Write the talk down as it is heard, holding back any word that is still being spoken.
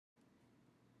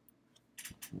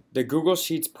The Google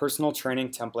Sheets personal training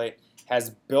template has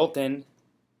built-in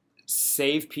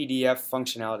Save PDF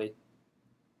functionality.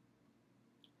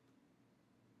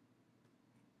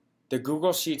 The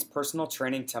Google Sheets personal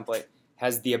training template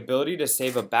has the ability to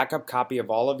save a backup copy of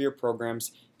all of your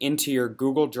programs into your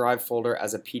Google Drive folder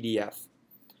as a PDF.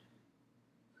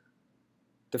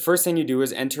 The first thing you do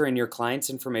is enter in your client's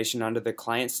information under the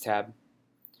Clients tab.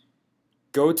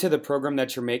 Go to the program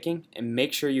that you're making and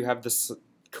make sure you have the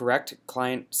correct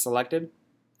client selected.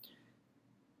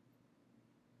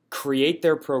 Create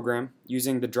their program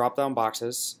using the drop-down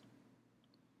boxes,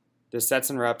 the sets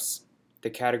and reps, the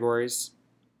categories,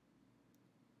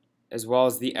 as well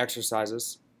as the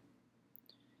exercises.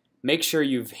 Make sure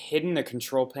you've hidden the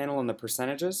control panel and the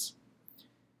percentages,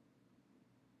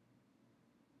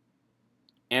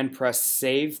 and press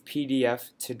Save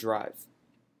PDF to Drive.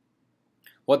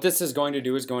 What this is going to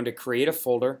do is going to create a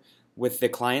folder with the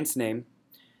client's name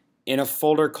in a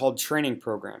folder called Training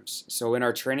Programs. So in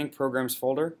our Training Programs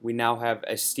folder, we now have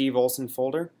a Steve Olson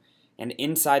folder, and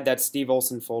inside that Steve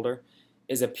Olson folder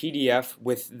is a PDF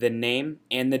with the name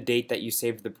and the date that you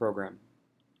saved the program.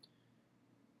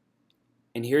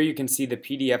 And here you can see the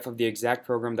PDF of the exact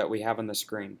program that we have on the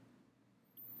screen.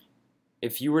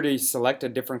 If you were to select a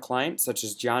different client, such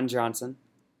as John Johnson,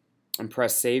 and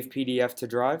press Save PDF to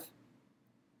Drive,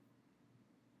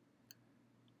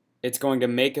 it's going to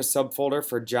make a subfolder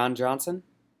for John Johnson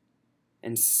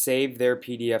and save their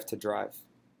PDF to Drive.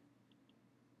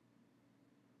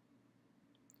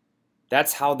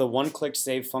 That's how the one-click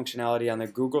save functionality on the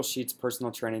Google Sheets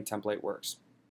personal training template works.